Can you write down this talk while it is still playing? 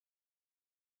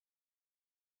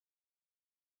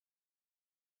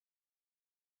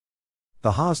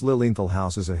The Haas Lilienthal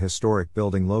House is a historic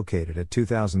building located at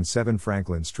 2007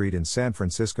 Franklin Street in San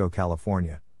Francisco,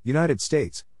 California, United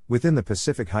States, within the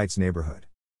Pacific Heights neighborhood.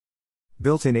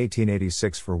 Built in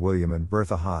 1886 for William and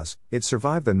Bertha Haas, it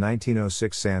survived the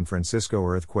 1906 San Francisco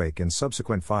earthquake and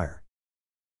subsequent fire.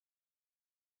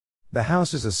 The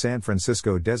house is a San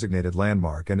Francisco designated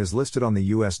landmark and is listed on the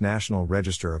U.S. National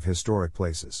Register of Historic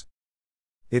Places.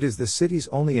 It is the city's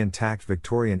only intact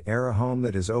Victorian-era home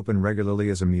that is open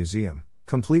regularly as a museum,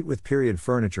 complete with period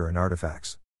furniture and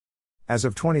artifacts. As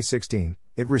of 2016,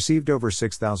 it received over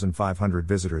 6,500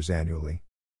 visitors annually.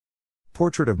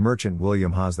 Portrait of Merchant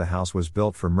William Haas. The house was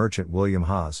built for Merchant William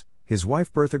Haas, his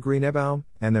wife Bertha Greenebaum,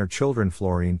 and their children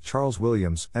Florine, Charles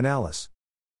Williams, and Alice.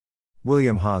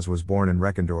 William Haas was born in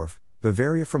Reckendorf,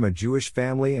 Bavaria from a Jewish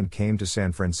family and came to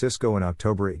San Francisco in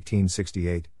October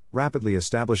 1868, rapidly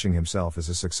establishing himself as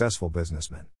a successful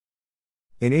businessman.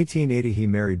 In 1880 he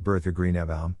married Bertha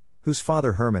Greenebaum, whose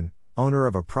father Hermann, owner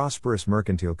of a prosperous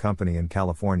mercantile company in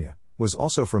California, was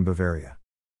also from Bavaria.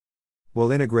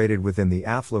 While integrated within the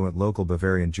affluent local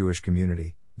Bavarian Jewish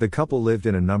community, the couple lived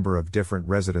in a number of different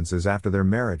residences after their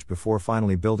marriage before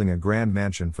finally building a grand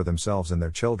mansion for themselves and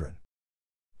their children.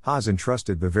 Haas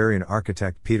entrusted Bavarian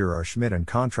architect Peter R. Schmidt and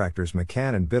contractors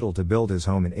McCann and Biddle to build his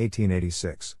home in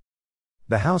 1886.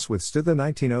 The house withstood the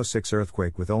 1906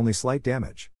 earthquake with only slight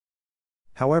damage.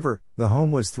 However, the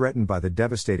home was threatened by the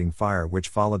devastating fire which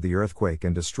followed the earthquake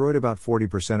and destroyed about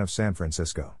 40% of San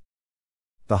Francisco.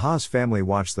 The Haas family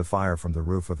watched the fire from the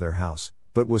roof of their house,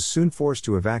 but was soon forced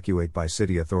to evacuate by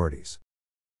city authorities.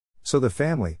 So the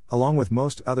family, along with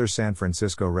most other San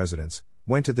Francisco residents,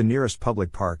 went to the nearest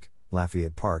public park,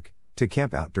 Lafayette Park, to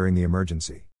camp out during the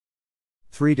emergency.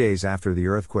 3 days after the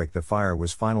earthquake, the fire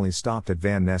was finally stopped at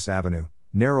Van Ness Avenue,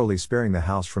 narrowly sparing the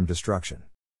house from destruction.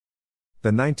 The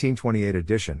 1928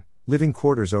 addition, living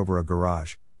quarters over a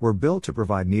garage, were built to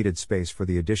provide needed space for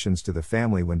the additions to the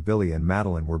family when Billy and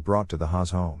Madeline were brought to the Haas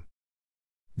home.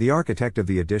 The architect of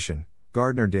the addition,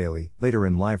 Gardner Daly, later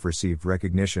in life received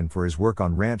recognition for his work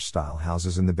on ranch-style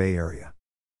houses in the Bay Area.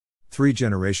 3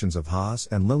 generations of Haas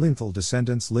and Lilienthal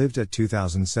descendants lived at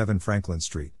 2007 Franklin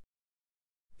Street.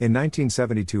 In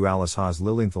 1972 Alice Haas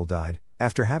Lilienthal died,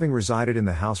 after having resided in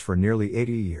the house for nearly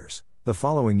 80 years. The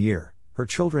following year, her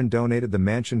children donated the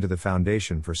mansion to the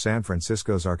Foundation for San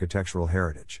Francisco's Architectural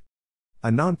Heritage,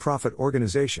 a non-profit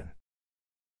organization.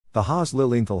 The Haas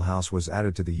Lilienthal House was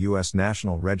added to the U.S.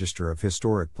 National Register of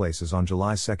Historic Places on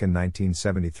July 2,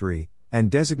 1973, and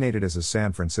designated as a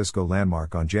San Francisco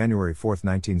landmark on January 4,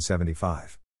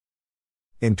 1975.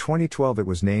 In 2012 it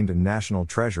was named a National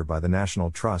Treasure by the National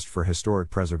Trust for Historic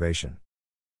Preservation.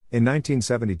 In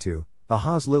 1972, the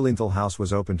Haas Lilienthal House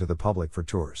was open to the public for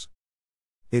tours.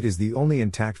 It is the only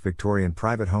intact Victorian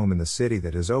private home in the city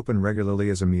that is open regularly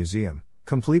as a museum,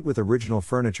 complete with original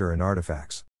furniture and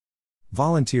artifacts.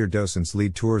 Volunteer docents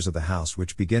lead tours of the house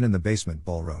which begin in the basement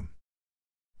ballroom.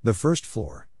 The first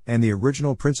floor, and the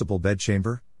original principal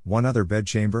bedchamber, 1 other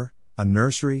bedchamber, a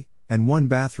nursery, and 1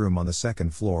 bathroom on the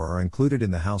second floor are included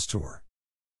in the house tour.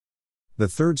 The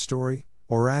third story,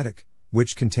 or attic,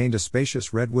 which contained a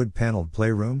spacious redwood paneled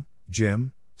playroom,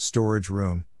 gym, storage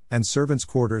room, and servants'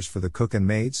 quarters for the cook and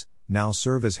maids, now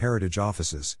serve as heritage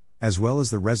offices, as well as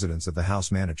the residence of the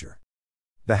house manager.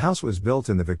 The house was built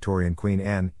in the Victorian Queen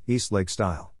Anne, East Lake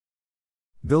style.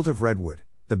 Built of redwood,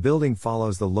 the building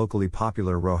follows the locally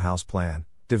popular row house plan,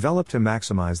 developed to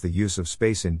maximize the use of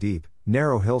space in deep,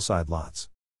 narrow hillside lots.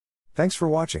 Thanks for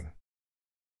watching.